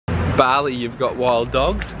Bali you've got wild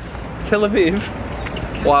dogs. Tel Aviv,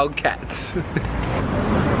 wild cats.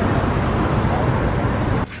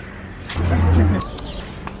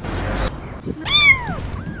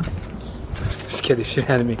 Scared the shit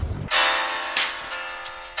out of me.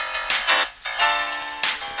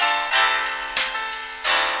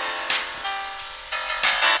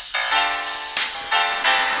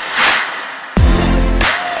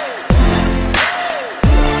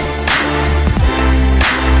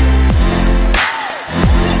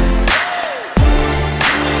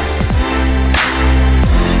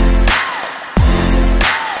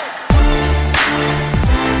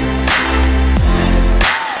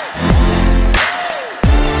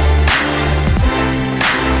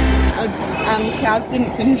 Towels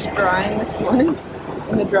didn't finish drying this morning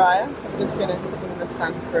in the dryer, so I'm just going to put them in the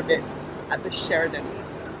sun for a bit at the Sheridan.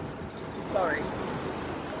 Sorry.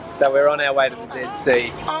 So we're on our way to the Dead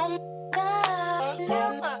Sea.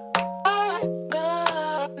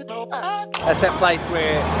 That's that place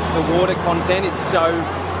where the water content is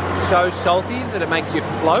so salty that it makes you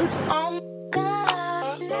float.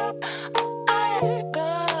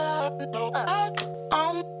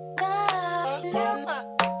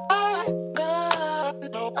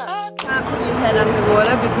 Can't put your head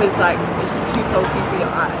underwater because like it's too salty for your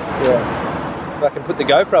eyes. Yeah. If I can put the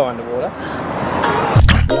GoPro underwater.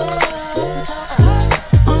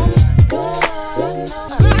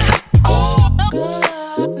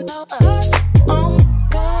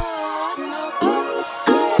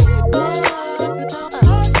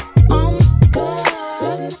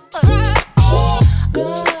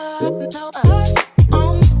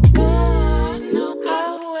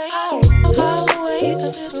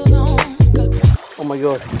 Oh my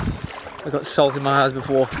god, I got salt in my eyes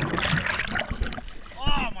before.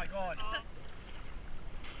 Oh my god.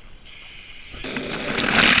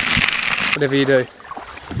 Whatever you do,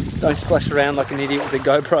 don't splash around like an idiot with a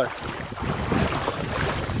GoPro.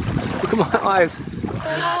 Look at my eyes.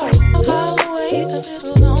 I'll wait a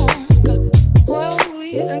little longer while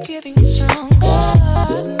we are getting stronger.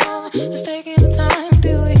 No, it's taking time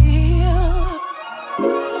to heal.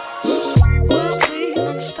 We'll be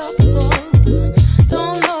unstoppable.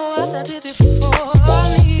 Don't know as I did it before.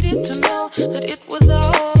 I needed to know that it was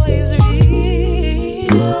always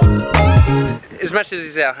real. As much as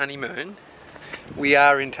it's our honeymoon, we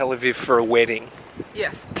are in Tel Aviv for a wedding.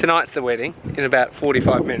 Yes. Tonight's the wedding in about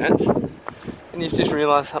 45 minutes. And you've just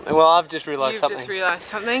realised something. Well, I've just realised something. You've just realised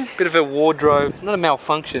something? Bit of a wardrobe, not a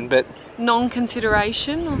malfunction, but...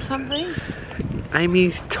 non-consideration or something?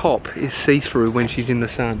 Amy's top is see-through when she's in the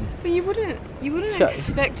sun. But you wouldn't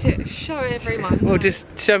expect to show everyone. Well, just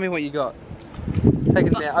show me what you got. Take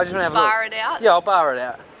it down. I just want to have a look. Bar it out? Yeah, I'll bar it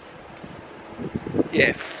out.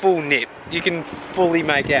 Yeah, full nip. You can fully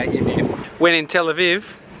make out your nip. When in Tel Aviv,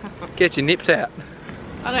 get your nips out.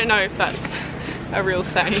 I don't know if that's a real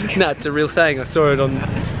saying. No, it's a real saying. I saw it on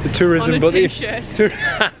the tourism on a t-shirt.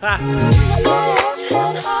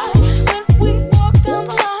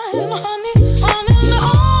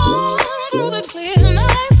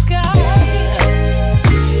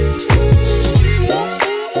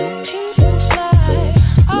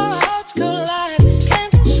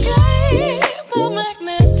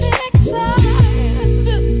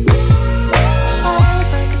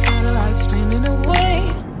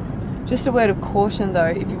 Just a word of caution though,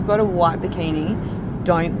 if you've got a white bikini,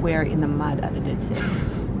 don't wear it in the mud at the Dead Sea.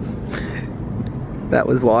 That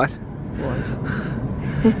was white. Was.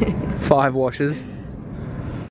 5 washes.